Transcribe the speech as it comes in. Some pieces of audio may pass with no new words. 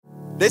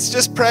Let's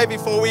just pray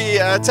before we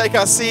take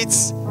our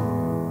seats.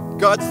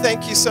 God,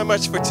 thank you so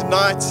much for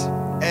tonight,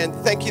 and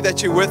thank you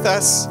that you're with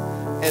us.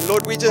 And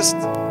Lord, we just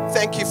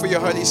thank you for your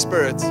Holy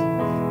Spirit.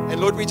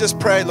 And Lord, we just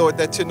pray, Lord,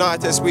 that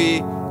tonight as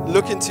we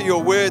look into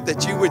your word,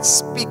 that you would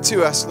speak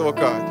to us, Lord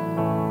God.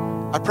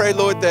 I pray,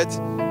 Lord, that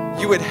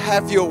you would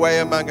have your way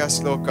among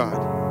us, Lord God.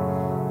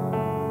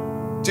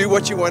 Do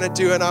what you want to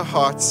do in our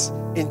hearts.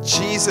 In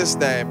Jesus'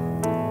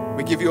 name,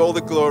 we give you all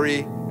the glory.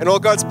 And all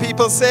God's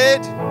people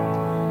said,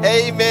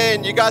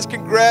 amen. You guys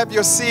can grab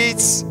your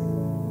seats.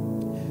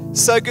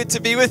 So good to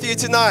be with you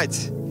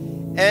tonight.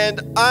 And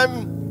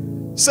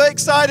I'm so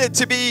excited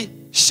to be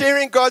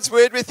sharing God's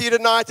word with you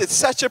tonight. It's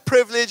such a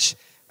privilege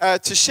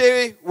to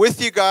share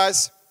with you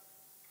guys.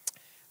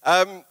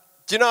 Do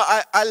you know,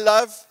 I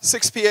love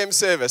 6 p.m.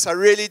 service. I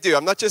really do.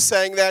 I'm not just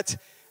saying that.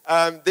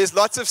 There's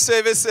lots of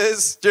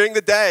services during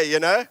the day,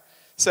 you know.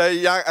 So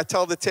yeah, I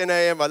told the 10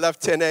 a.m. I love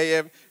 10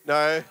 a.m.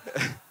 No.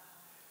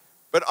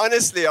 But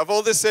honestly, of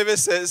all the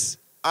services,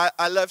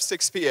 I love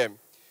 6 p.m.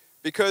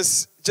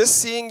 because just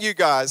seeing you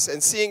guys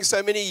and seeing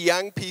so many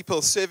young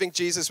people serving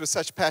Jesus with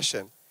such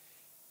passion,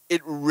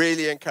 it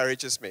really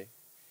encourages me.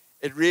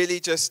 It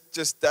really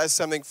just does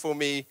something for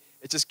me.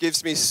 It just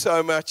gives me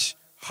so much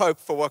hope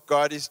for what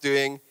God is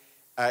doing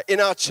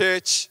in our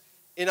church,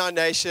 in our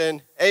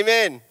nation.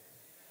 Amen.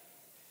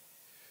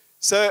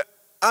 So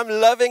I'm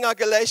loving our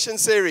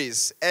Galatians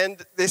series,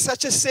 and there's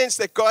such a sense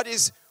that God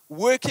is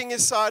working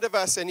inside of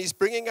us, and He's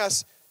bringing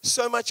us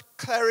so much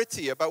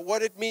clarity about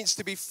what it means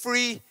to be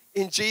free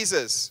in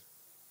Jesus.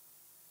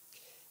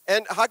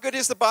 And how good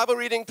is the Bible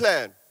reading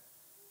plan?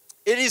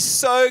 It is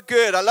so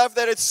good. I love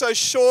that it's so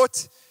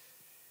short,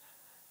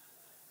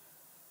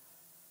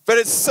 but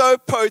it's so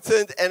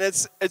potent, and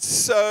it's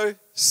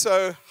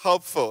so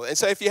helpful. And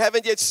so if you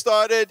haven't yet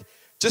started,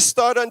 just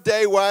start on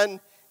day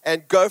 1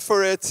 and go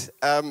for it.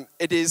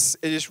 It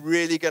is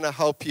really going to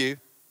help you.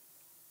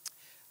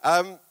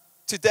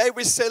 Today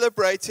we're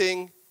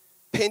celebrating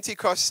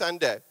Pentecost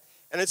Sunday,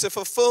 and it's a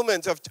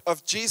fulfillment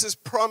of Jesus'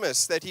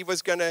 promise that He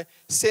was going to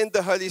send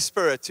the Holy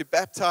Spirit to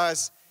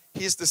baptize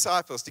His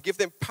disciples, to give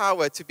them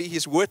power to be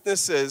His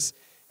witnesses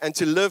and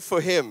to live for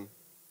Him.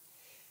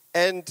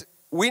 And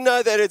we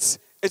know that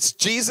it's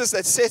Jesus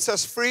that sets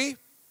us free,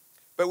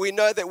 but we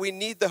know that we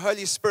need the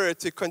Holy Spirit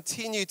to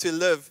continue to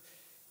live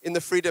in the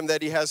freedom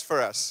that He has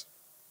for us.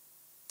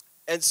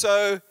 And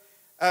so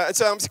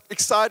I'm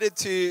excited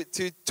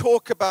to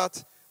talk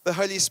about the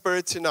Holy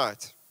Spirit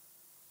tonight.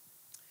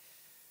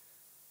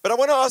 But I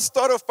want to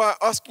start off by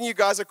asking you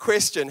guys a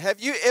question.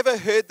 Have you ever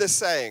heard the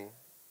saying,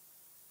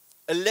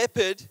 a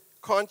leopard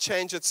can't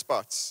change its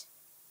spots?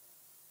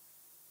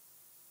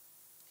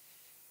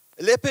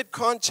 A leopard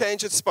can't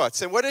change its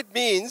spots. And what it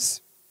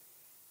means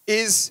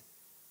is,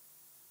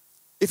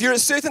 if you're a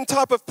certain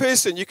type of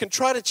person, you can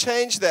try to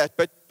change that,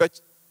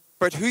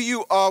 but who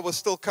you are will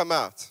still come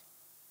out.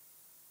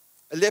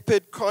 A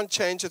leopard can't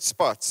change its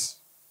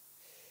spots.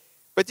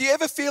 But do you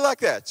ever feel like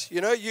that?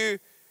 You know, you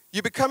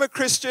become a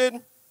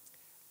Christian,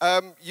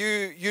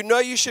 you know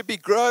you should be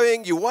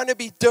growing, you want to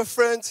be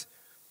different,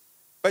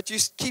 but you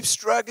keep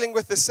struggling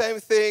with the same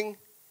thing,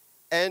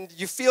 and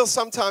you feel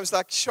sometimes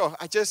like, sure,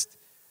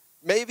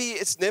 maybe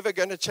it's never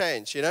going to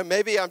change, you know,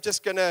 maybe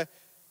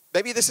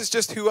this is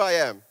just who I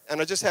am,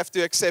 and I just have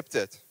to accept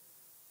it.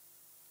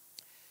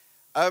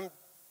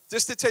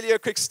 Just to tell you a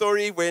quick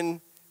story,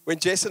 when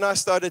Jess and I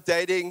started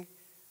dating,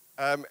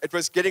 it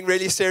was getting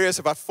really serious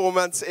about 4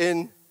 months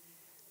in,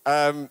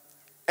 and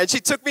she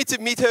took me to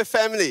meet her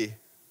family.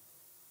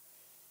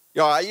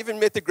 Yeah, I even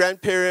met the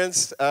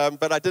grandparents,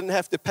 but I didn't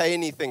have to pay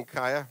anything,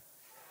 Kaya.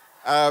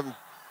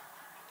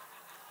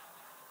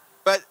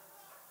 But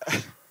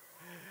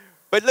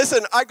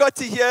listen, I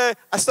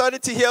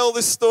started to hear all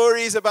the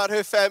stories about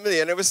her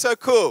family, and it was so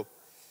cool.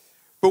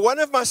 But one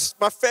of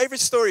my favorite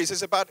stories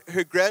is about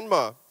her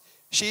grandma.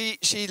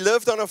 She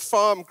lived on a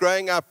farm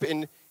growing up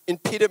in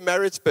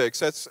Pietermaritzburg,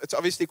 so it's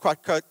obviously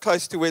quite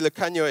close to where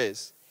Lecanyo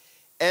is.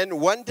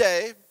 And one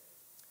day,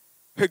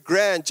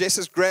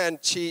 Jess's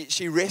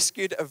she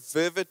rescued a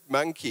vervet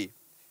monkey.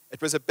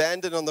 It was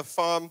abandoned on the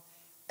farm,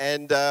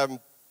 and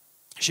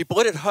she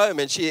brought it home,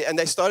 and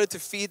they started to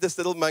feed this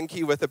little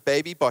monkey with a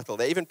baby bottle.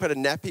 They even put a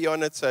nappy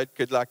on it so it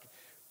could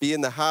be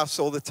in the house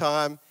all the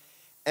time.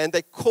 And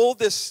they called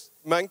this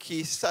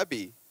monkey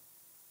Subby.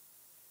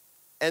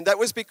 And that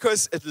was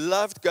because it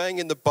loved going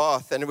in the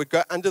bath, and it would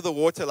go under the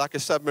water like a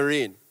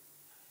submarine.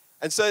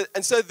 And so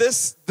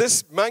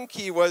this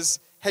monkey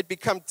had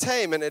become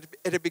tame, and it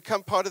had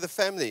become part of the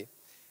family.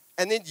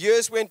 And then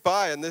years went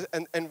by,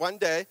 and one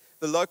day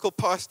the local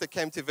pastor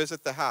came to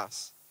visit the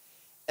house.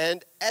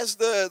 And as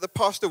the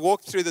pastor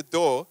walked through the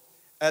door,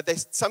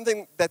 there's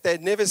something that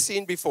they'd never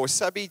seen before.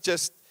 Subby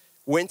just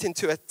went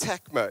into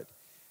attack mode.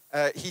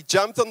 He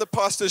jumped on the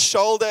pastor's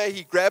shoulder,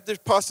 he grabbed the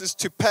pastor's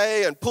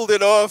toupee and pulled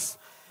it off,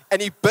 and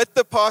he bit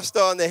the pastor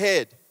on the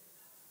head.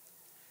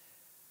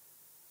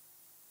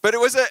 But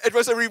it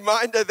was a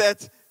reminder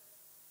that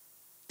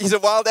he's a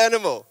wild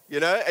animal, you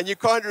know, and you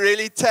can't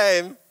really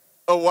tame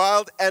a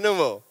wild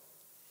animal.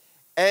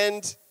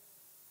 And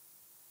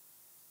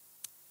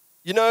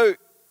You know,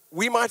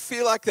 we might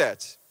feel like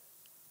that.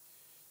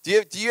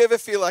 Do you ever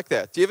feel like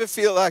that? Do you ever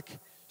feel like,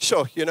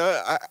 sure, you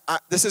know,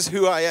 this is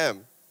who I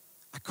am.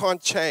 I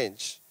can't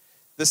change.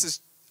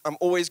 I'm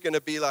always going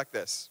to be like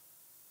this.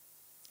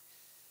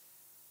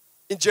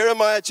 In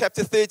Jeremiah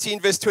chapter 13,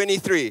 verse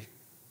 23,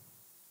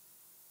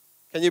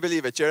 can you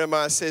believe it?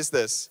 Jeremiah says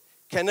this,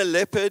 can a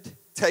leopard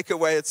take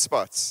away its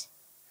spots?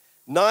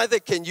 Neither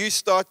can you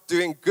start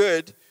doing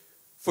good,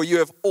 for you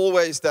have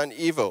always done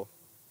evil.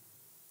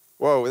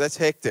 Whoa, that's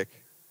hectic.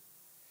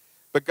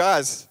 But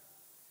guys,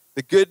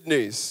 the good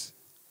news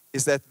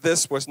is that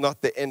this was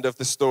not the end of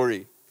the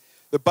story.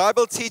 The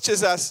Bible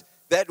teaches us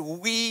that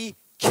we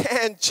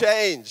can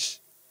change.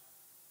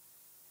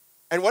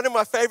 And one of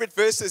my favorite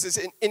verses is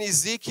in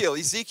Ezekiel.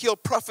 Ezekiel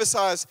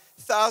prophesies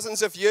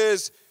thousands of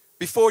years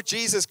before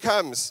Jesus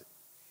comes.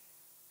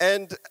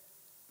 And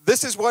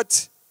this is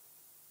what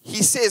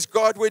he says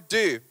God would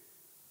do.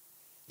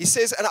 He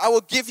says, and I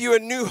will give you a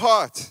new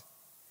heart,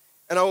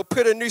 and I will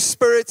put a new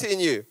spirit in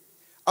you.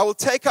 I will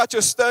take out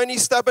your stony,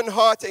 stubborn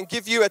heart and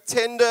give you a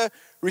tender,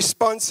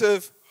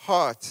 responsive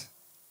heart.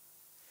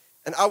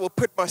 And I will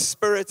put my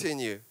spirit in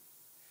you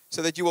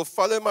so that you will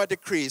follow my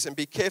decrees and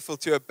be careful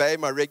to obey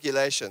my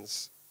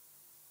regulations.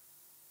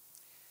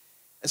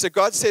 And so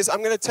God says,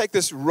 I'm going to take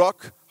this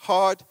rock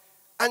hard,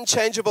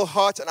 unchangeable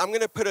heart, and I'm going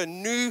to put a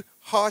new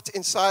heart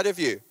inside of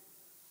you.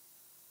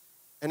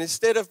 And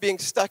instead of being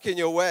stuck in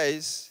your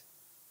ways,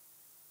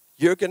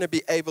 you're going to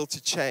be able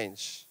to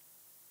change.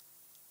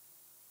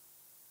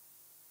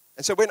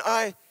 And so when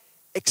I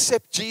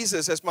accept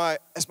Jesus as my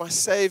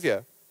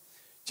Savior,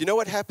 do you know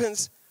what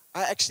happens?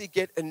 I actually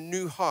get a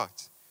new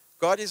heart.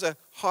 God is a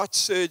heart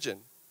surgeon.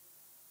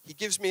 He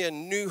gives me a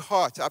new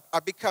heart. I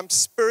become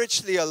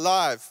spiritually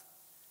alive.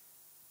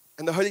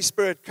 And the Holy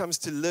Spirit comes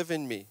to live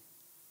in me.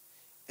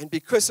 And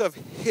because of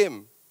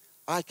Him,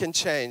 I can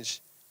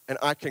change and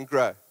I can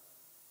grow.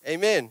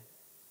 Amen.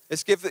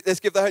 Let's give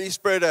the Holy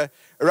Spirit a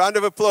round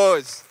of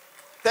applause.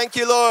 Thank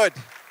you, Lord.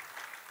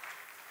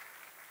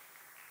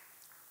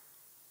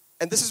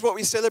 And this is what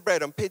we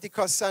celebrate on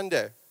Pentecost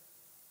Sunday.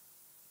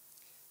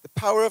 The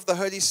power of the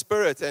Holy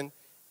Spirit and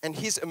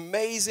His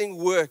amazing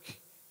work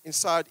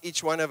inside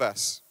each one of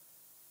us.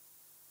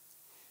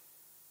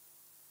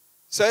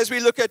 So as we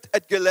look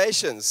at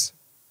Galatians,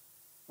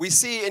 we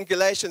see in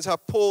Galatians how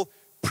Paul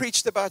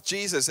preached about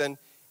Jesus and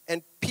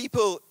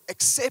people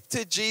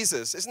accepted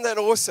Jesus. Isn't that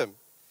awesome?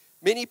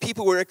 Many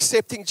people were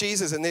accepting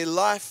Jesus and their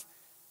life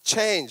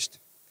changed.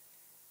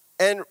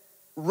 And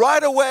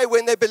right away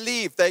when they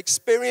believed, they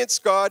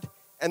experienced God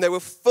and they were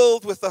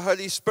filled with the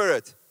Holy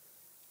Spirit.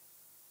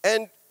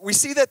 And we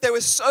see that they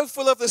were so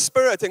full of the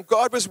Spirit and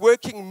God was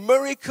working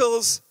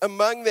miracles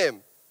among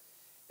them.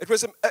 It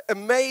was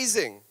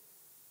amazing.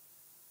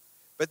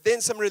 But then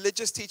some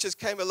religious teachers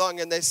came along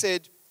and they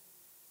said,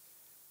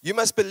 you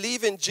must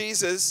believe in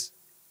Jesus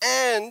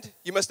and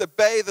you must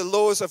obey the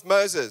laws of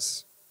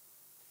Moses.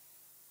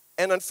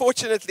 And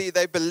unfortunately,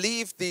 they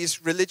believed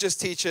these religious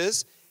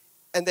teachers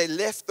and they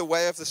left the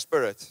way of the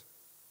Spirit.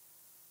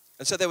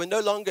 And so they were no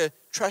longer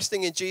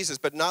trusting in Jesus,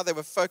 but now they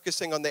were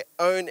focusing on their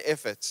own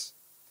efforts.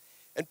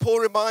 And Paul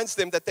reminds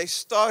them that they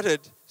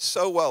started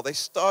so well. They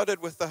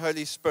started with the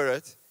Holy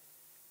Spirit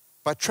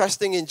by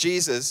trusting in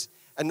Jesus,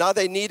 and now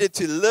they needed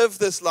to live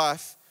this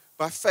life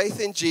by faith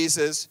in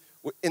Jesus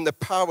in the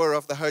power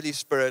of the Holy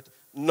Spirit,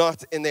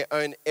 not in their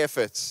own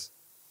efforts.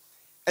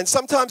 And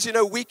sometimes, you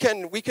know, we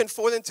can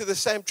fall into the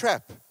same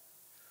trap.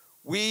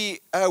 We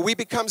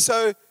become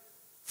so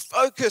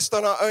focused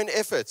on our own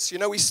efforts. You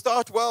know, we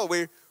start well,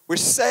 we're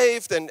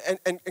saved, and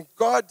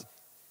God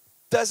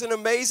does an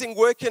amazing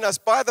work in us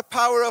by the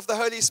power of the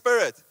Holy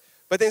Spirit.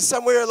 But then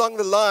somewhere along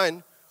the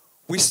line,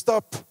 we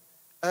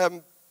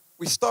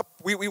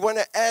want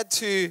to add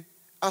to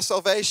our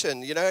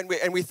salvation, you know,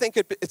 and we think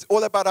it's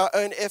all about our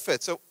own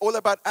efforts, so all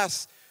about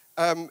us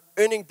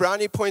earning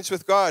brownie points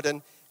with God,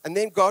 and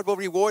then God will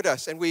reward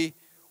us, and we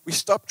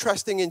stop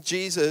trusting in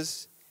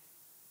Jesus,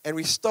 and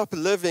we stop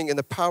living in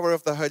the power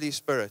of the Holy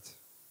Spirit.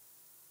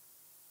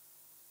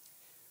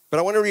 But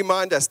I want to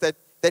remind us that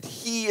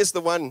He is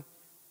the one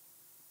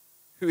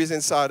who is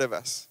inside of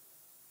us,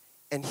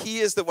 and He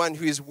is the one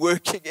who is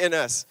working in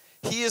us.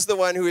 He is the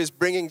one who is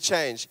bringing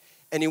change,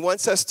 and He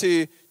wants us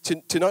to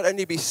not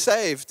only be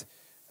saved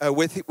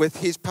with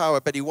His power,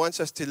 but He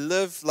wants us to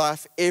live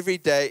life every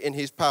day in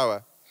His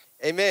power.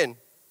 Amen.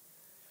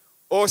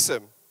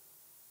 Awesome.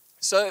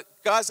 So,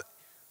 guys,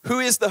 who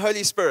is the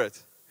Holy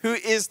Spirit? Who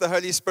is the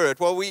Holy Spirit?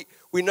 Well, we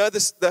know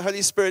this. The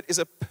Holy Spirit is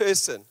a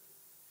person,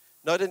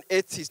 not an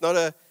it. He's not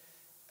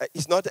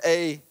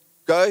a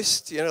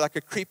ghost, you know, like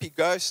a creepy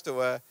ghost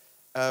or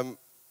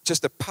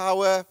just a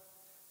power.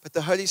 But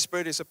the Holy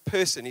Spirit is a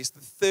person. He's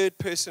the third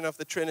person of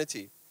the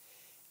Trinity.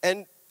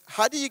 And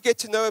how do you get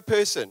to know a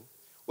person?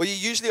 Well, you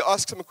usually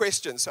ask some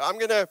questions. So I'm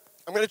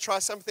gonna try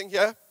something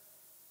here.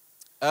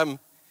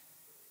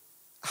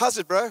 How's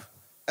it, bro?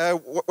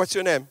 What's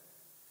your name?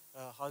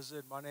 How's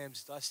it? My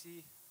name's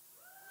Dusty.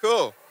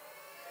 Cool.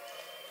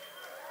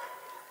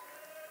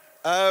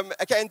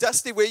 Okay, and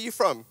Dusty, where are you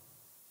from?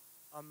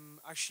 I'm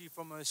actually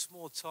from a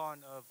small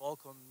town,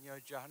 Volcom, near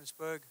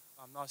Johannesburg.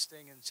 I'm now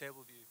staying in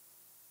Tableview.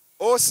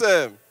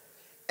 Awesome.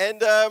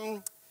 And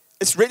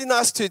it's really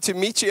nice to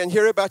meet you and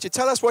hear about you.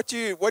 Tell us what do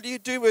you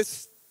do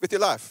with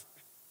your life?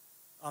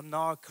 I'm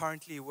now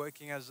currently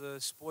working as a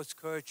sports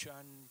coach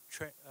and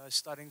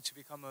studying to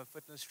become a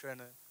fitness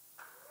trainer.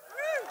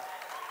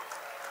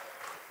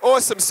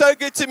 Awesome. So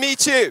good to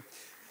meet you.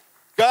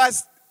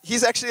 Guys,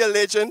 he's actually a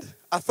legend.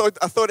 I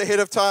thought ahead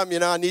of time,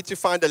 I need to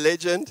find a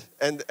legend.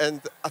 And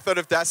I thought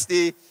of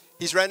Dusty.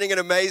 He's running an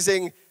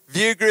amazing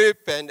view group,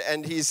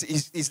 and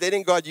he's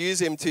letting God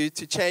use him to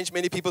change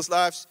many people's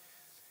lives.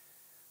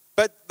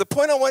 But the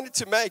point I wanted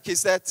to make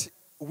is that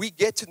we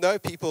get to know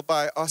people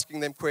by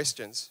asking them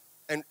questions.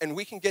 And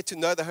we can get to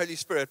know the Holy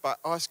Spirit by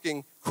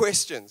asking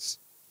questions.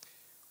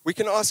 We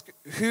can ask,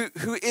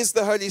 who is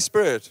the Holy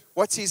Spirit?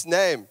 What's his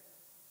name?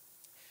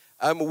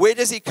 Where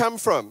does he come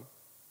from?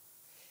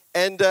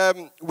 And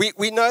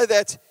we know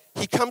that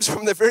he comes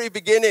from the very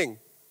beginning,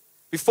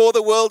 before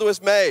the world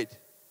was made.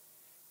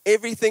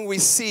 Everything we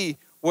see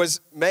was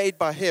made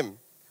by him.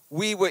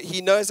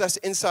 He knows us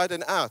inside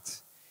and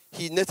out.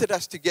 He knitted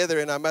us together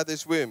in our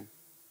mother's womb.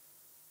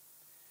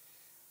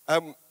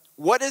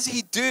 What does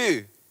he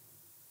do?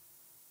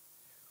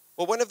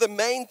 Well, one of the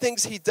main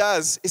things he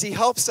does is he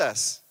helps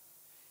us.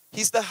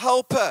 He's the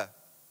helper.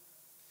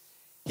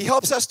 He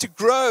helps us to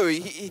grow.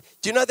 Do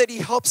you know that he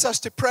helps us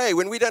to pray?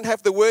 When we don't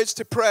have the words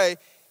to pray,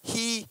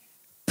 he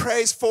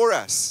prays for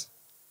us.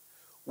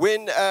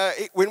 When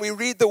we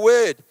read the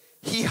word,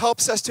 he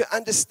helps us to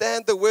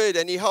understand the word,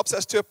 and he helps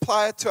us to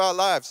apply it to our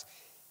lives.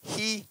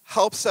 He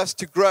helps us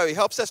to grow. He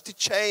helps us to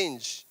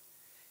change.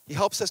 He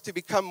helps us to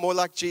become more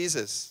like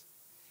Jesus.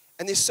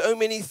 And there's so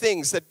many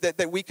things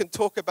that we can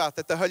talk about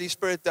that the Holy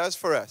Spirit does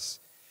for us.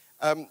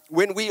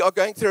 When we are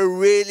going through a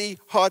really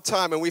hard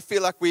time and we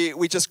feel like we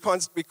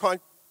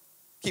can't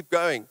keep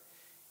going,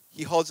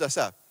 he holds us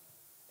up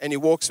and he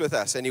walks with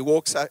us and he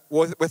walks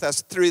with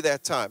us through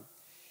that time.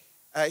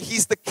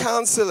 He's the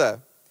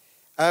counselor.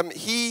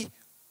 He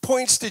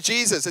points to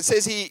Jesus. It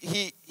says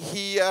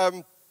he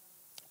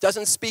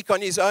doesn't speak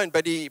on his own,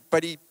 but he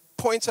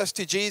points us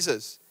to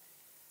Jesus.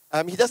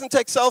 He doesn't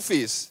take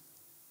selfies.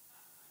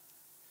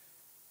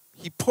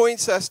 He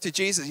points us to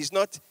Jesus.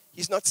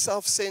 He's not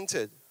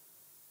self-centered.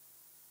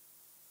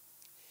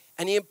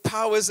 And he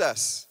empowers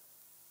us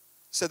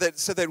so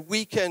that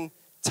we can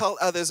tell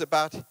others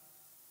about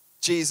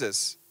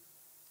Jesus.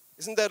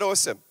 Isn't that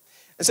awesome?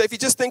 And so if you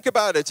just think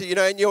about it,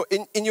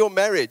 in your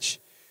marriage,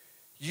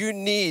 you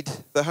need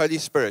the Holy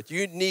Spirit.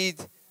 You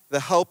need the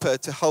helper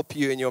to help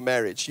you in your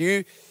marriage.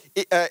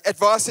 At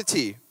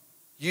varsity,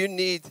 you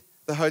need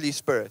the Holy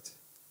Spirit.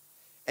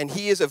 And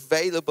he is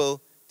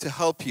available to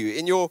help you.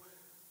 In your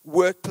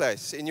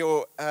workplace, in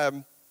your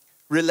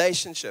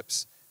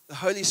relationships, the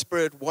Holy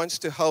Spirit wants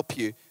to help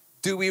you.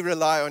 Do we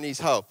rely on his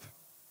help?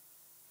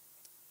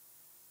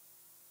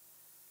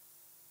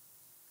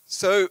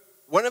 So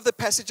one of the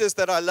passages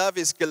that I love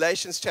is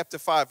Galatians chapter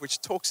 5,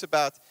 which talks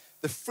about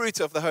the fruit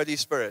of the Holy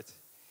Spirit.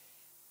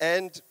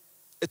 And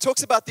it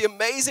talks about the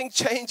amazing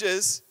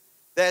changes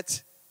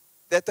that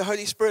the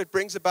Holy Spirit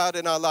brings about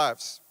in our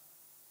lives.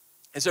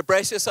 And so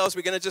brace yourselves,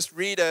 we're going to just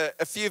read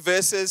a few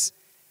verses.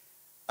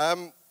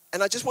 And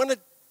I just want to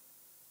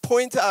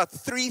point out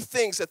 3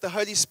 things that the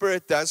Holy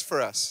Spirit does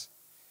for us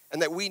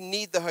and that we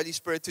need the Holy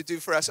Spirit to do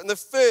for us. And the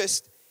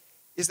first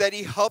is that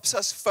he helps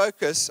us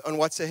focus on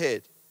what's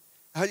ahead.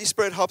 The Holy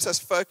Spirit helps us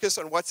focus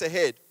on what's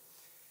ahead.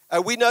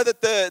 We know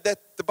that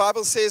the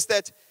Bible says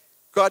that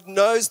God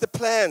knows the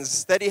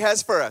plans that he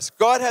has for us.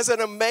 God has an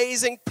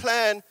amazing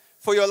plan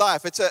for your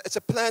life. It's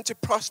a plan to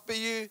prosper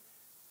you.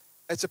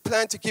 It's a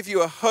plan to give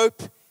you a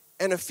hope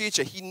and a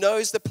future. He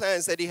knows the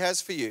plans that he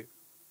has for you.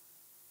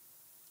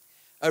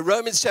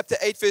 Romans chapter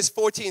 8 verse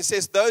 14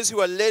 says, those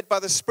who are led by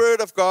the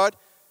Spirit of God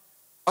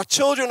are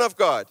children of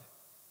God.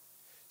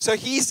 So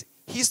he's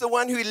the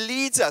one who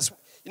leads us.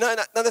 Now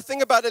the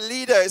thing about a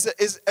leader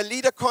is a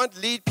leader can't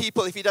lead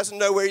people if he doesn't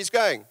know where he's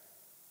going.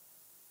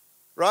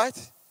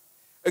 Right?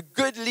 A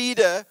good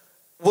leader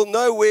will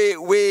know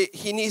where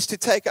he needs to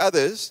take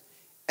others,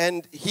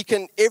 and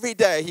every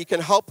day he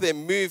can help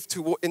them move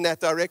in that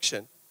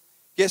direction.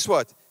 Guess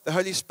what? The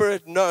Holy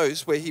Spirit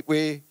knows where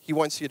he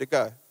wants you to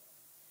go.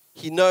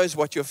 He knows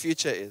what your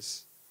future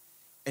is,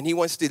 and he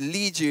wants to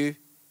lead you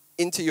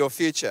into your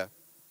future.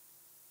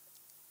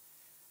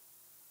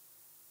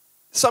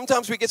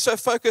 Sometimes we get so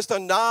focused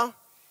on now,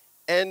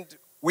 and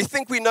we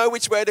think we know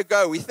which way to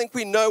go. We think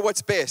we know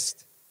what's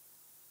best.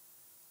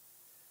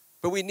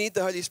 But we need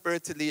the Holy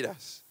Spirit to lead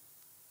us.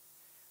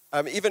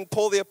 Even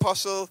Paul the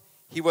Apostle,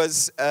 he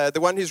was the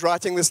one who's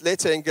writing this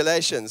letter in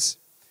Galatians.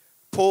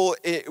 Paul,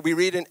 we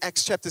read in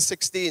Acts chapter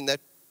 16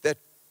 that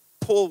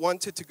Paul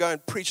wanted to go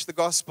and preach the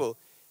gospel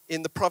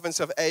in the province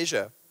of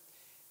Asia.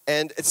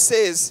 And it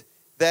says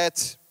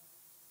that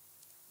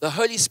the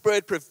Holy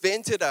Spirit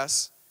prevented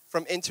us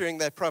from entering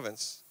that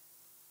province.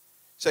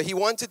 So he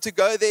wanted to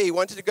go there. He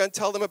wanted to go and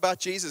tell them about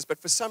Jesus. But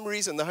for some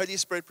reason, the Holy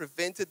Spirit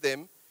prevented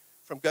them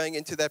from going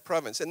into that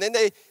province. And then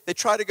they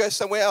tried to go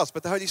somewhere else,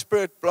 but the Holy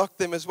Spirit blocked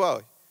them as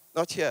well.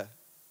 Not here.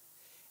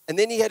 And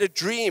then he had a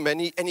dream,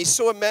 and he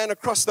saw a man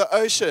across the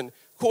ocean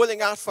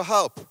calling out for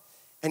help.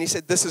 And he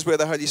said, this is where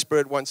the Holy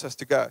Spirit wants us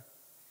to go.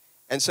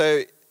 And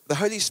so the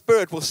Holy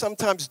Spirit will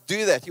sometimes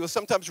do that. He will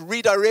sometimes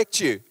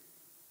redirect you.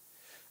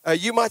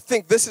 You might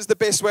think this is the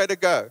best way to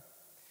go.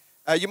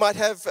 You might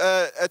have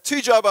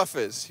 2 job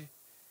offers.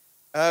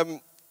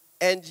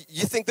 And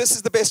you think this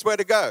is the best way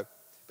to go.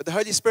 But the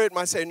Holy Spirit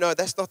might say, no,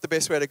 that's not the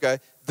best way to go.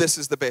 This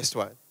is the best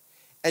one.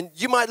 And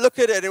you might look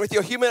at it, and with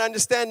your human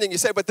understanding, you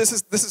say, but this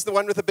is the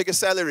one with the bigger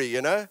salary,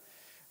 you know?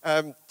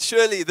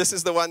 Surely this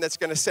is the one that's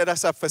going to set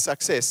us up for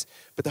success.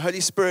 But the Holy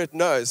Spirit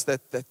knows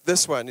that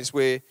this one is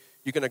where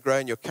you're going to grow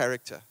in your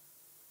character.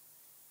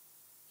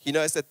 He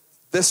knows that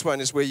this one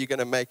is where you're going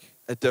to make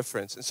a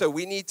difference. And so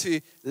we need to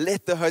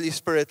let the Holy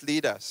Spirit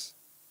lead us.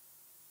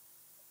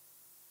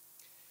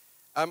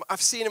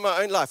 I've seen in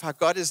my own life how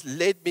God has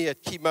led me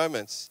at key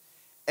moments.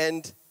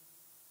 And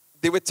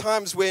there were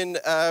times when,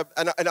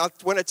 and I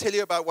want to tell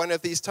you about one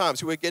of these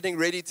times. We were getting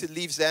ready to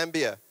leave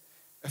Zambia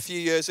a few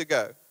years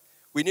ago.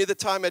 We knew the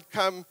time had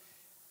come,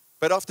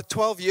 but after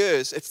 12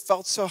 years, it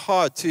felt so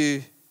hard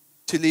to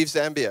leave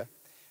Zambia.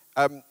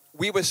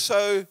 We were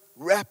so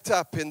wrapped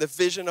up in the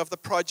vision of the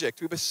project.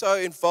 We were so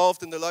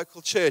involved in the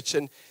local church,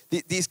 and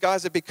these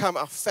guys had become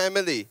our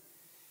family.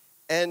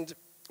 And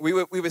we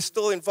were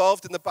still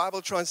involved in the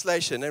Bible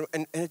translation,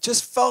 and it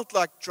just felt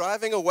like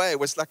driving away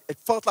it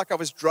felt like I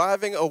was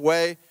driving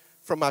away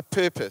from my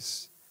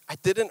purpose. I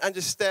didn't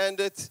understand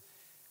it.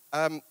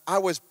 I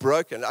was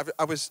broken.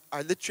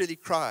 I literally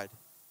cried.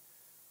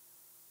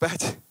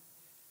 But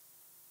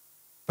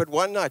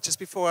one night, just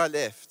before I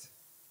left,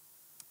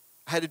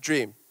 I had a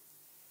dream.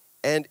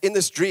 And in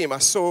this dream, I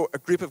saw a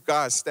group of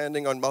guys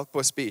standing on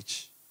Melkbos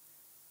Beach.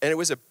 And it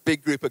was a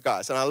big group of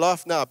guys. And I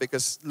laugh now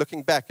because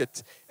looking back,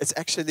 it's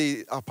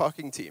actually our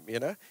parking team, you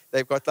know.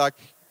 They've got like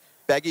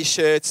baggy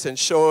shirts and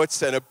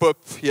shorts and a book,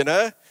 you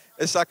know.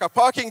 It's like our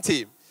parking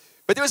team.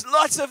 But there was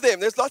lots of them.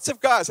 There's lots of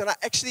guys. And I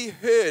actually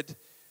heard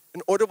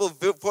an audible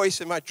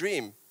voice in my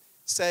dream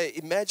say,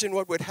 imagine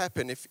what would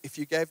happen if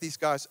you gave these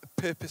guys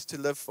a purpose to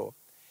live for.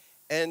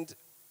 And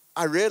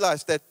I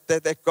realized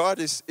that God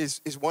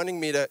is wanting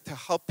me to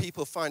help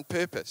people find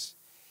purpose.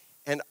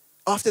 And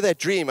after that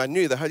dream, I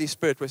knew the Holy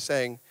Spirit was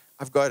saying,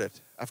 I've got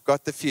it. I've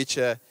got the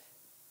future.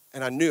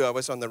 And I knew I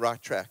was on the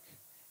right track.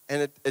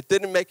 And it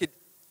didn't make it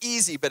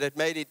easy, but it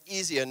made it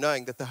easier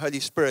knowing that the Holy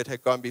Spirit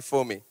had gone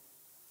before me.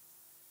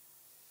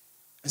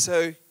 And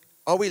so,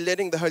 are we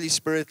letting the Holy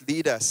Spirit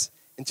lead us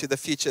into the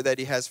future that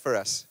He has for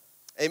us?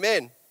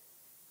 Amen.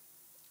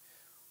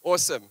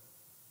 Awesome.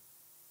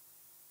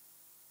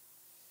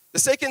 The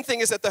second thing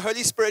is that the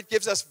Holy Spirit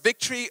gives us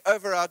victory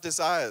over our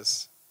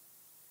desires.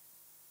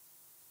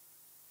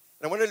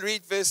 And I want to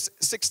read verse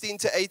 16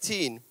 to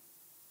 18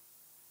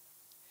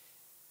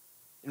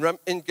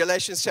 in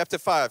Galatians chapter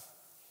 5.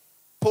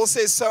 Paul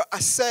says, so I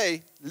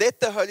say, let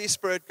the Holy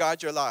Spirit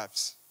guide your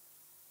lives.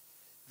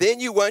 Then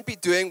you won't be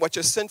doing what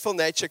your sinful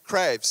nature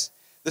craves.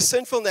 The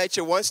sinful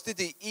nature wants to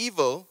do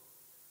evil,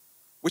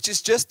 which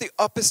is just the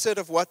opposite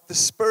of what the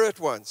Spirit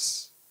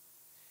wants.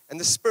 And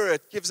the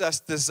Spirit gives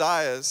us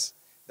desires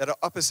that are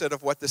opposite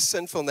of what the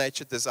sinful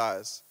nature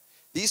desires.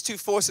 These two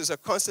forces are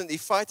constantly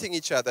fighting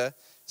each other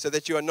so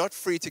that you are not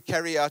free to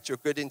carry out your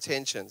good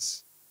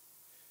intentions.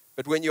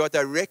 But when you are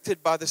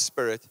directed by the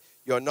Spirit,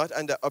 you are not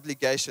under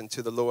obligation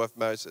to the law of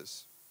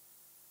Moses.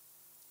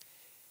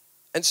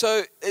 And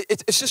so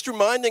it's just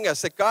reminding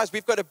us that, guys,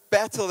 we've got a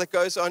battle that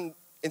goes on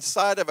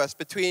inside of us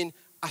between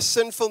our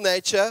sinful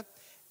nature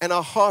and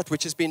our heart,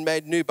 which has been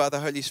made new by the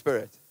Holy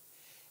Spirit.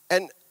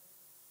 And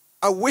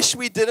I wish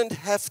we didn't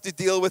have to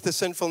deal with the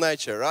sinful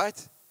nature,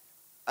 right?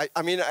 I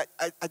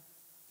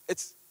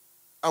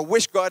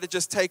wish God had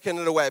just taken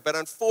it away. But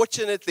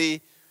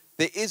unfortunately,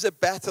 there is a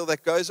battle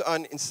that goes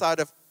on inside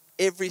of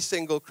every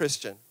single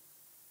Christian.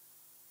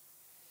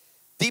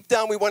 Deep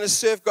down, we want to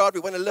serve God.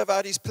 We want to live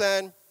out His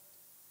plan.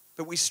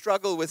 But we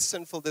struggle with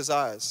sinful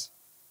desires.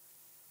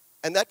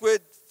 And that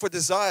word for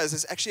desires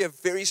is actually a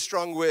very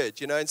strong word.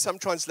 You know, in some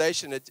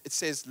translation, it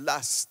says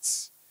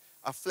lusts.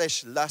 Our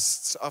flesh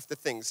lusts after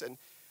things. And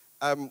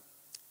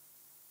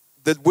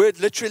the word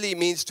literally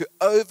means to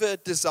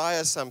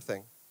over-desire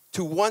something,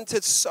 to want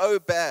it so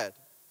bad.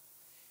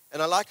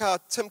 And I like how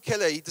Tim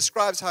Keller, he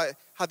describes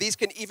how these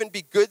can even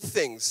be good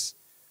things.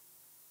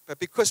 But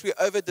because we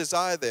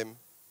over-desire them,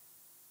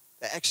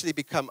 they actually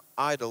become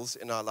idols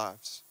in our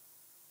lives.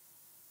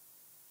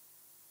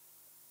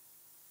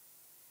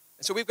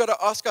 And so we've got to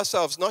ask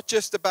ourselves not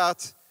just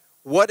about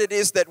what it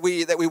is that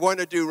we want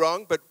to do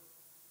wrong, but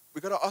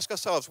we've got to ask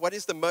ourselves, what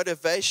is the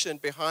motivation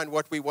behind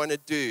what we want to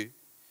do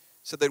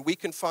so that we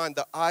can find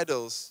the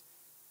idols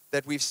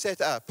that we've set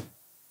up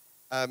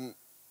in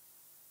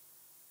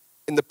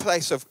the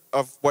place of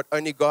what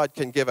only God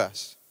can give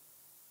us.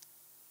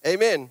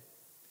 Amen.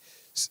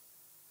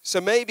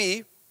 So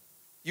maybe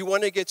you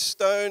want to get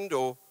stoned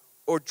or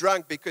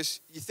drunk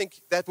because you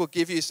think that will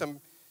give you some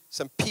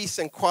peace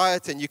and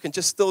quiet and you can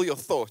just still your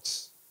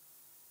thoughts.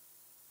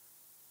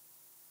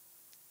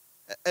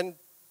 And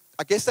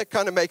I guess that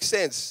kind of makes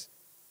sense.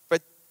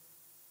 But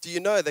do you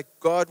know that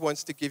God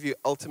wants to give you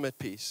ultimate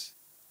peace?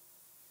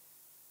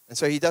 And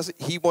so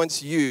he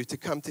wants you to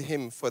come to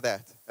him for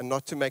that and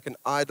not to make an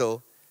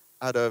idol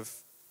out of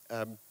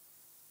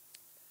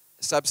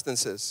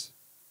substances.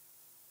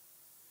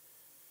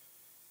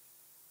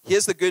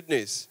 Here's the good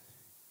news.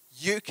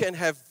 You can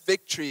have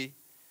victory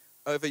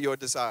over your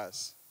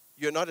desires.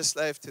 You're not a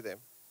slave to them.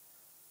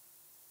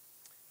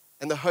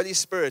 And the Holy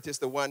Spirit is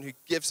the one who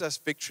gives us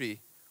victory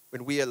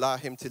when we allow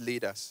him to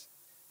lead us.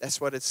 That's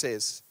what it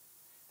says.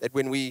 That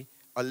when we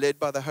are led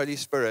by the Holy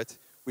Spirit,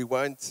 we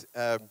won't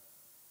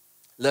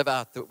live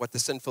out what the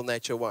sinful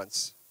nature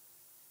wants.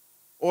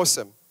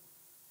 Awesome.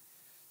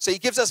 So he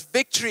gives us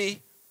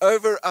victory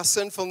over our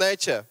sinful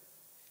nature.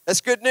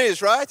 That's good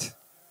news, right?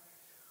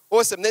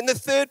 Awesome. Then the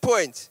third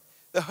point,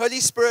 the Holy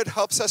Spirit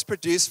helps us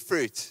produce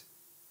fruit.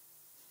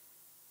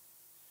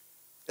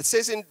 It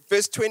says in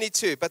verse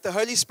 22, but the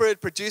Holy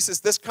Spirit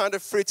produces this kind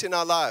of fruit in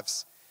our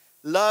lives: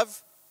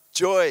 love,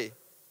 joy,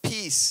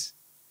 peace,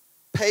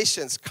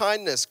 patience,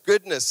 kindness,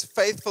 goodness,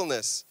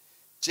 faithfulness,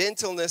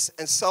 gentleness,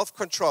 and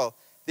self-control.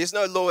 There's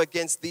no law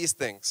against these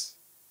things.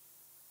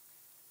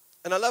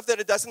 And I love that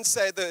it doesn't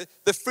say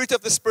the fruit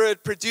of the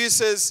Spirit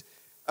produces,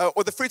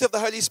 or the fruit of the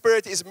Holy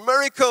Spirit is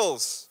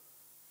miracles,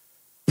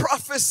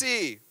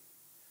 prophecy,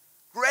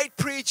 great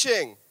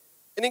preaching,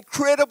 an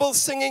incredible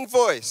singing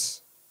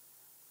voice.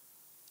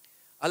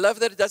 I love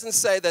that it doesn't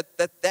say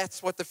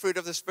that's what the fruit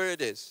of the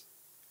Spirit is.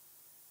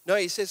 No,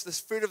 he says the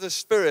fruit of the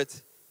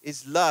Spirit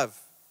is love,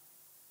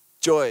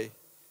 joy,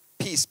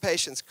 peace,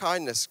 patience,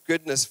 kindness,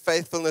 goodness,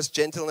 faithfulness,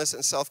 gentleness,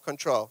 and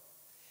self-control.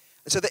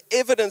 And so the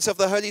evidence of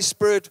the Holy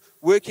Spirit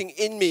working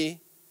in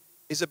me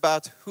is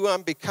about who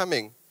I'm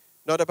becoming,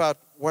 not about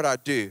what I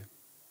do.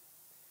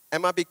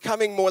 Am I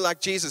becoming more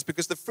like Jesus?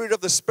 Because the fruit of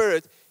the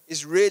Spirit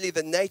is really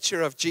the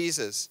nature of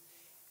Jesus.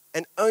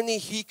 And only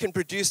he can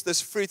produce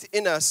this fruit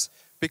in us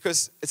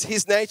because it's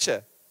his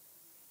nature.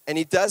 And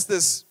he does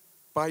this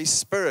by his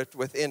Spirit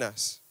within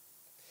us.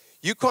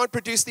 You can't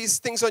produce these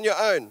things on your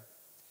own.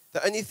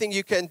 The only thing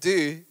you can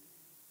do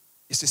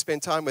is to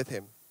spend time with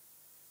him,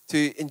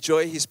 to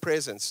enjoy his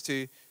presence,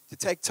 to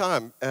take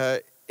time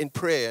in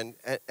prayer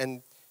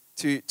and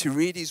to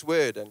read his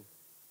word and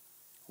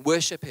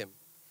worship him.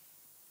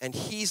 And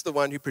he's the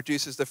one who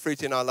produces the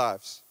fruit in our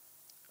lives.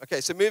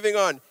 Okay, so moving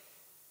on.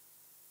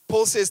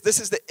 Paul says this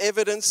is the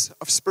evidence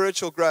of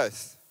spiritual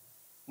growth.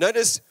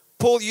 Notice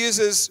Paul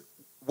uses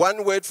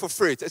one word for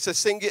fruit. It's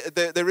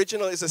the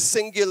original is a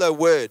singular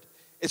word.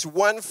 It's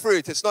one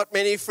fruit. It's not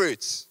many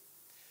fruits.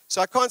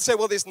 So I can't say,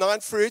 well, there's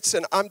 9 fruits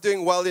and I'm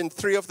doing well in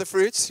 3 of the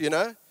fruits, you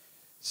know.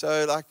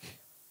 So like,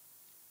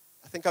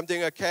 I think I'm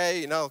doing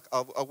okay, you know,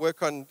 I'll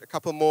work on a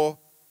couple more.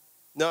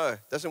 No, it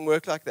doesn't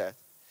work like that.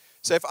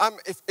 So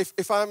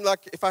if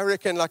I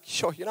reckon like,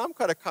 sure, you know, I'm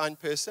quite a kind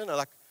person. I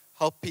like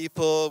help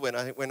people when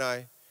I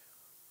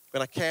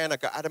can. I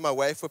go out of my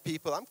way for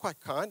people. I'm quite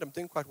kind. I'm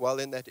doing quite well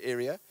in that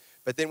area.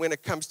 But then when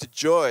it comes to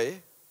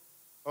joy,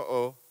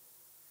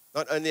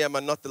 not only am I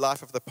not the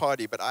life of the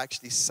party, but I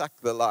actually suck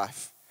the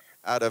life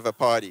out of a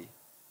party.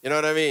 You know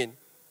what I mean?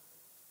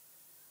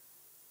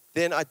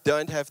 Then I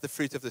don't have the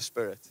fruit of the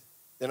Spirit.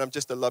 Then I'm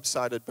just a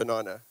lopsided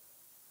banana.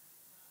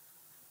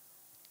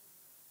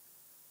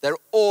 They're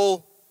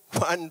all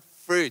one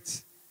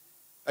fruit.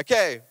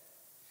 Okay.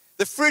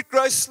 The fruit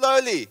grows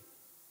slowly.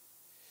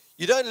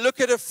 You don't look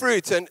at a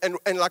fruit and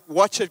like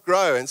watch it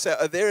grow and say,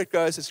 oh, there it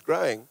goes, it's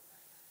growing.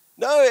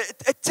 No,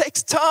 it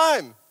takes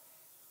time.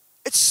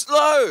 It's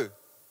slow.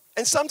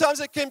 And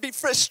sometimes it can be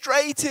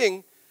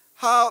frustrating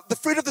how the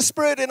fruit of the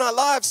Spirit in our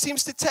lives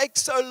seems to take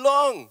so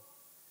long.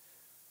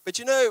 But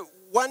you know,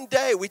 one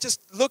day we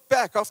just look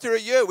back, after a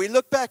year, we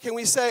look back and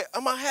we say,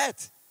 oh my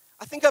hat,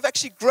 I think I've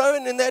actually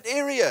grown in that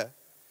area.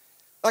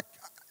 Like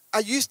I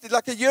used to,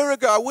 like a year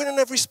ago, I wouldn't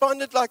have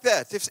responded like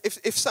that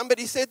if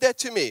somebody said that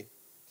to me.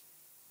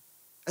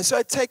 And so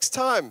it takes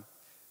time.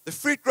 The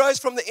fruit grows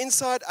from the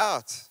inside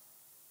out.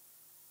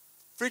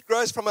 Fruit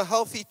grows from a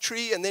healthy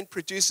tree and then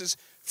produces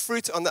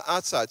fruit on the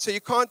outside. So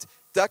you can't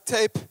duct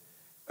tape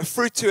a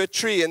fruit to a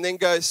tree and then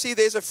go, see,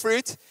 there's a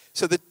fruit,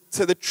 so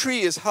the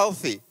tree is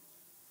healthy.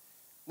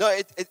 No,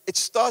 it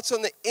starts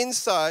on the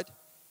inside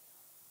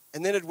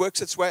and then it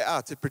works its way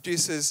out. It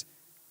produces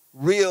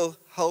real,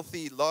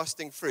 healthy,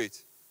 lasting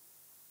fruit.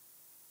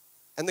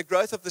 And the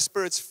growth of the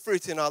Spirit's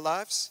fruit in our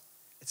lives,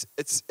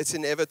 it's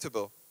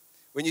inevitable.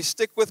 When you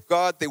stick with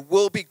God, there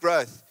will be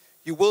growth.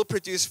 You will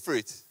produce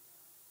fruit.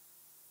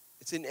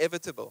 It's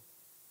inevitable.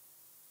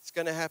 It's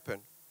going to happen.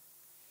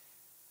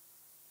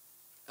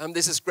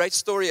 There's this great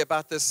story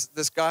about this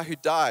guy who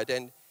died.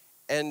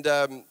 And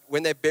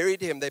when they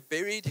buried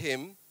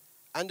him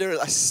under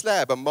a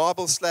slab, a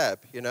marble slab,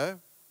 you know.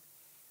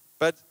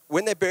 But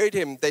when they buried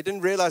him, they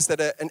didn't realize that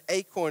an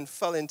acorn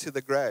fell into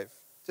the grave.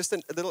 Just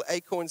a little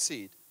acorn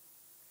seed.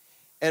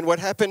 And what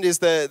happened is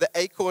the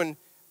acorn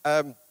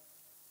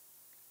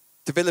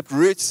developed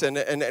roots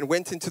and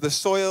went into the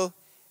soil.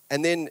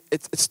 And then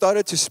it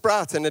started to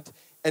sprout. And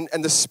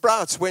the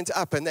sprouts went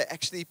up and they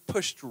actually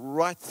pushed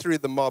right through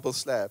the marble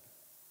slab.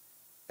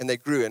 And they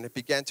grew and it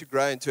began to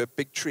grow into a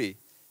big tree.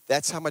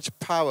 That's how much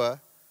power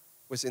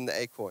was in the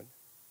acorn.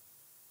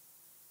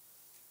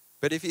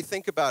 But if you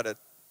think about it,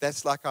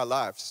 that's like our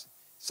lives.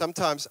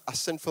 Sometimes our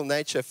sinful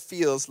nature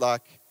feels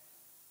like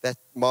that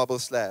marble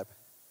slab.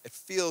 It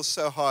feels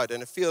so hard,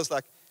 and it feels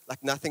like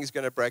nothing's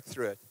going to break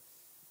through it.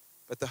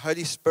 But the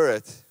Holy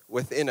Spirit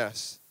within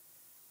us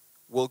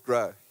will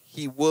grow.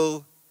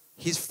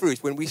 His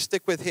fruit, when we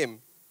stick with Him,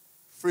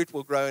 fruit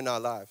will grow in our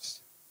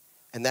lives.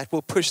 And that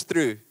will push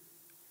through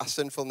our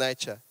sinful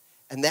nature.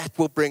 And that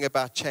will bring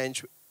about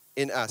change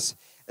in us.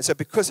 And so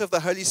because of the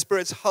Holy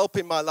Spirit's help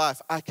in my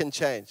life, I can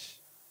change.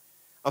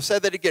 I'll say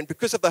that again.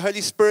 Because of the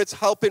Holy Spirit's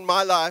help in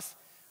my life,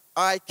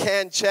 I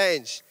can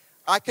change.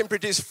 I can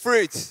produce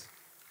fruit.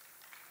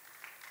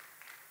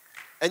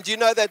 And you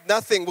know that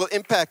nothing will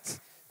impact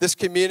this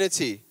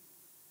community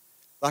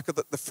like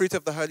the fruit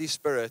of the Holy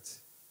Spirit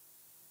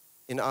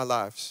in our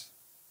lives.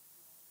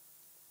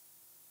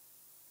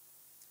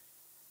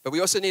 But we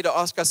also need to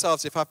ask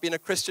ourselves, if I've been a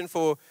Christian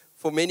for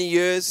many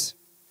years,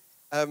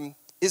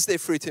 is there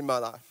fruit in my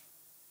life?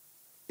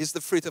 Is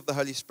the fruit of the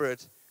Holy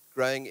Spirit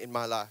growing in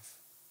my life?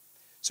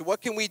 So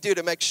what can we do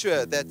to make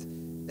sure that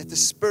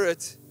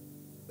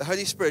the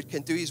Holy Spirit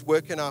can do His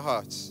work in our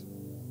hearts?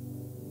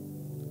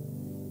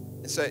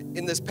 And so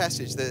in this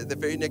passage, the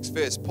very next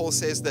verse, Paul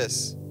says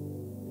this.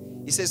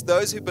 He says,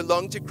 those who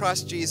belong to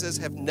Christ Jesus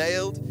have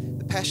nailed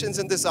the passions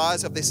and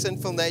desires of their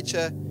sinful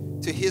nature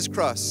to His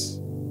cross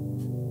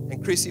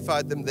and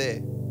crucified them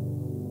there.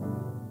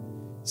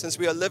 Since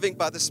we are living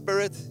by the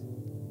Spirit,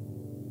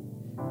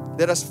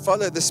 let us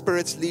follow the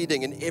Spirit's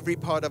leading in every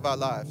part of our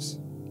lives.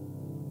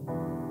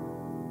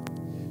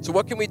 So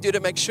what can we do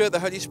to make sure the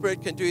Holy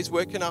Spirit can do His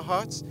work in our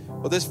hearts?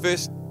 Well, this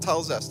verse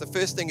tells us. The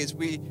first thing is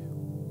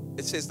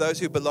it says those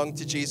who belong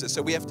to Jesus.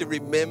 So we have to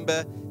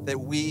remember that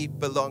we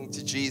belong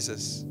to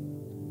Jesus.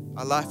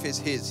 Our life is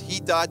His. He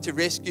died to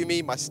rescue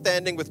me. My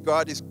standing with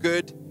God is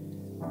good.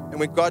 And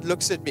when God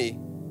looks at me,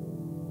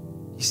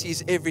 He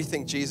sees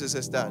everything Jesus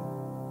has done.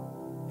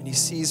 And He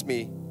sees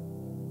me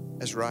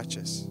as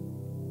righteous.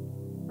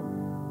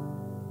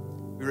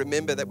 We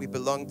remember that we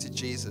belong to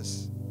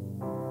Jesus.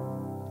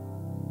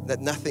 That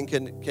nothing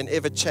can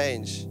ever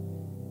change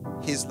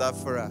His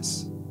love for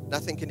us.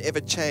 Nothing can ever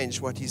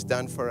change what He's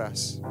done for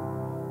us.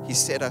 He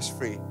set us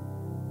free.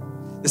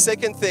 The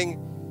second thing,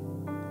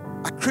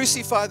 I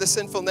crucify the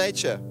sinful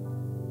nature.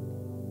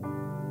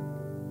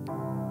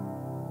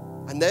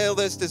 I nail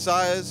those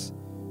desires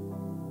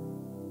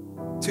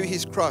to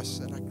His cross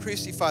and I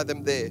crucify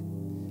them there.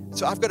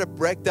 So I've got to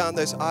break down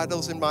those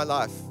idols in my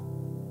life.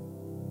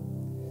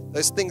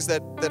 Those things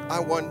that I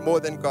want more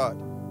than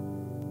God.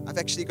 I've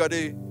actually got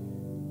to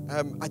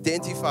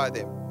identify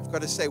them. I've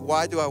got to say,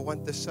 why do I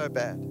want this so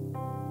bad?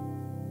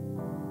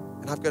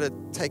 And I've got to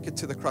take it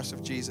to the cross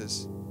of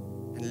Jesus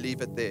and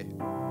leave it there.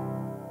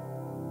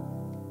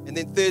 And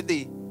then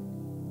thirdly,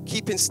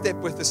 keep in step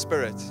with the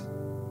Spirit.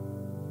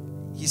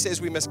 He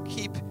says we must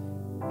keep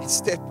in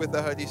step with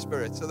the Holy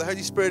Spirit. So the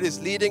Holy Spirit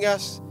is leading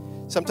us.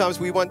 Sometimes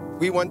we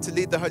want to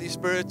lead the Holy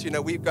Spirit. You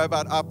know, we go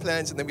about our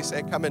plans and then we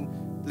say, come and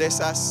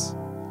bless us.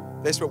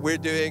 Bless what we're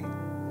doing.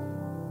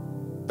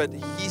 But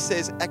He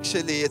says,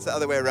 actually, it's the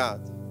other way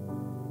around.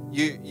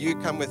 You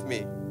come with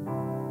me.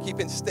 Keep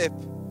in step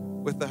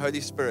with the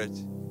Holy Spirit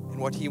and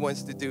what He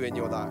wants to do in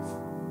your life.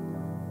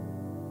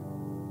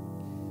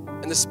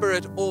 And the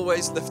Spirit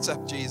always lifts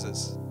up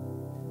Jesus.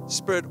 The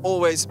Spirit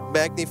always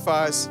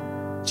magnifies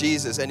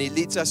Jesus, and He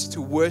leads us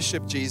to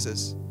worship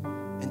Jesus.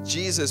 And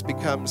Jesus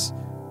becomes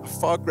a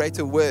far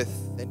greater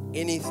worth than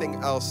anything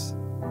else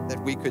that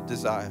we could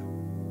desire.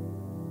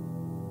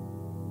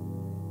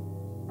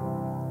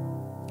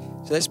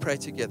 So let's pray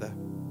together.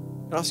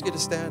 Can I ask you to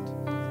stand?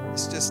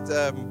 Let's just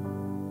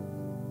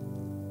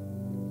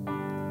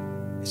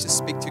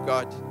speak to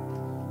God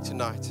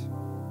tonight.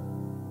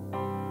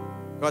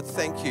 God,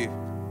 thank you.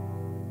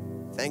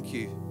 Thank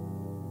you.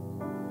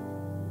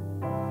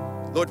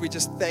 Lord, we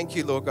just thank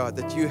you, Lord God,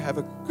 that you have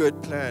a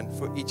good plan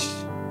for each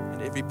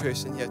and every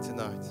person here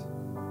tonight.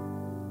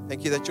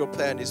 Thank you that your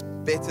plan is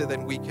better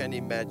than we can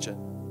imagine.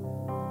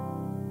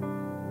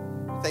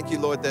 Thank you,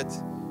 Lord, that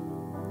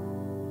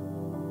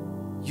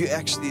you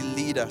actually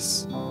lead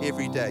us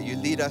every day. You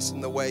lead us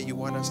in the way you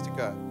want us to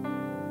go.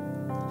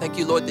 Thank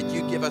you, Lord, that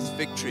you give us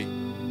victory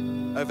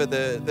over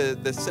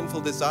the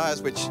sinful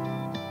desires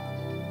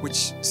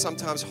which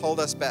sometimes hold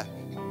us back.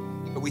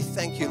 But we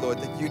thank you, Lord,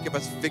 that you give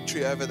us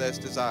victory over those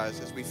desires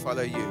as we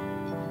follow you.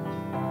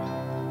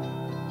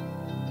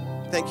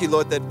 Thank you,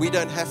 Lord, that we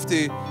don't have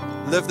to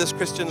live this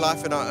Christian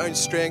life in our own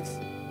strength,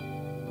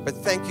 but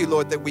thank you,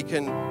 Lord, that we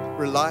can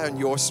rely on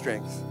your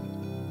strength.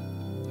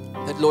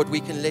 That, Lord,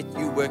 we can let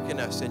you work in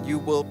us and you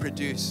will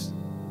produce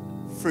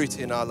fruit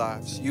in our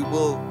lives. You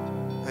will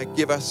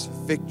give us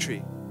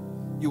victory.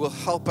 You will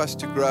help us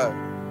to grow.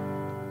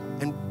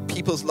 And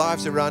people's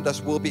lives around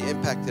us will be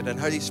impacted. And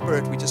Holy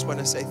Spirit, we just want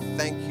to say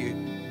thank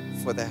you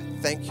for that.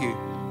 Thank you.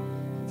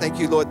 Thank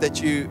you, Lord,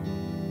 that you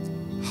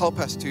help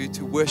us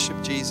to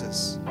worship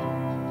Jesus,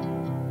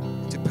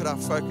 to put our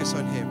focus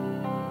on Him.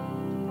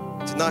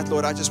 Tonight,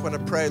 Lord, I just want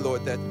to pray,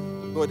 Lord, that,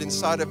 Lord,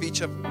 inside of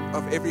each of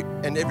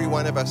every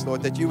one of us,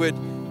 Lord, that you would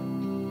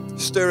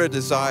Stir a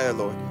desire,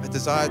 Lord, a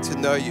desire to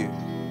know you,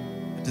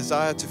 a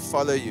desire to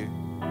follow you,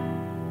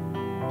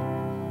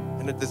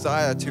 and a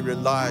desire to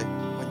rely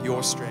on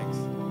your strength.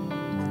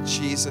 In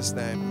Jesus'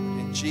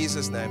 name,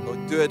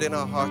 Lord, do it in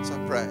our hearts, I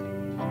pray.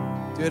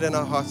 Do it in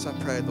our hearts, I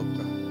pray, Lord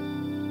God.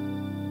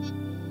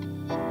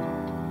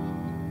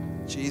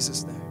 In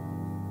Jesus' name.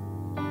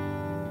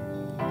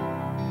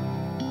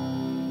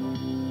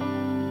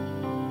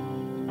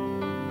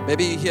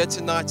 Maybe you're here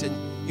tonight and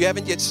you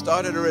haven't yet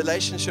started a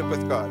relationship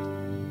with God.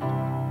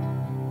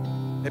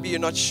 Maybe you're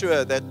not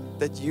sure that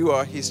you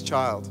are His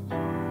child.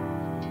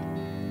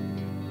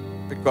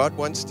 But God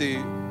wants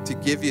to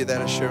give you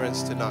that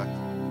assurance tonight.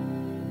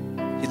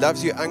 He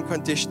loves you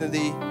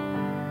unconditionally.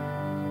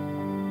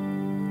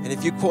 And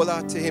if you call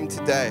out to Him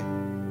today,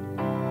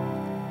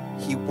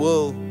 He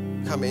will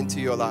come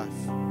into your life.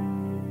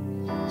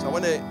 So I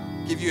want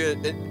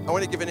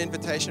to give an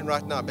invitation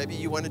right now. Maybe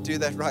you want to do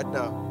that right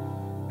now.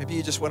 Maybe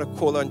you just want to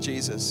call on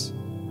Jesus.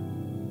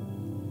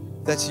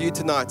 If that's you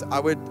tonight, I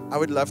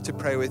would love to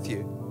pray with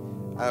you.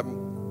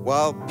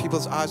 While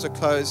people's eyes are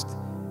closed,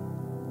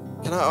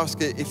 can I ask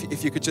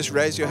if you could just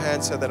raise your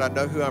hand so that I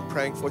know who I'm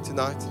praying for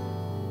tonight?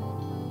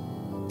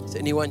 Is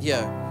there anyone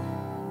here?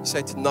 You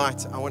say,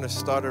 tonight, I want to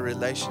start a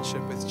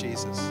relationship with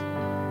Jesus.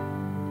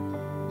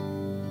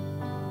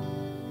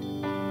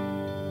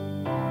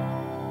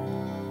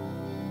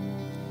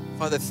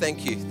 Father,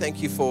 thank you.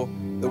 Thank you for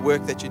the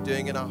work that you're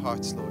doing in our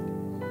hearts, Lord.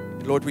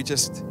 And Lord, we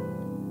just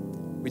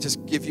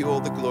give you all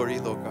the glory,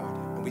 Lord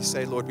God. And we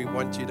say, Lord, we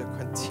want you to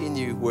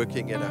continue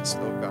working in us,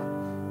 Lord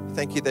God.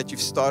 Thank you that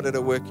you've started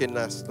a work in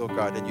us, Lord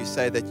God, and you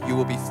say that you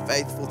will be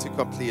faithful to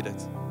complete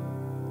it.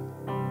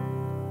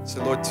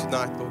 So, Lord,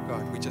 tonight, Lord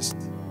God, we just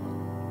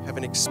have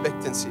an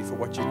expectancy for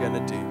what you're going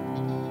to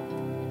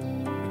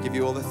do. We give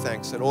you all the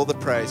thanks and all the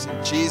praise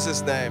in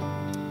Jesus' name.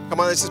 Come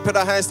on, let's just put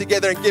our hands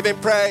together and give Him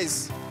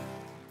praise.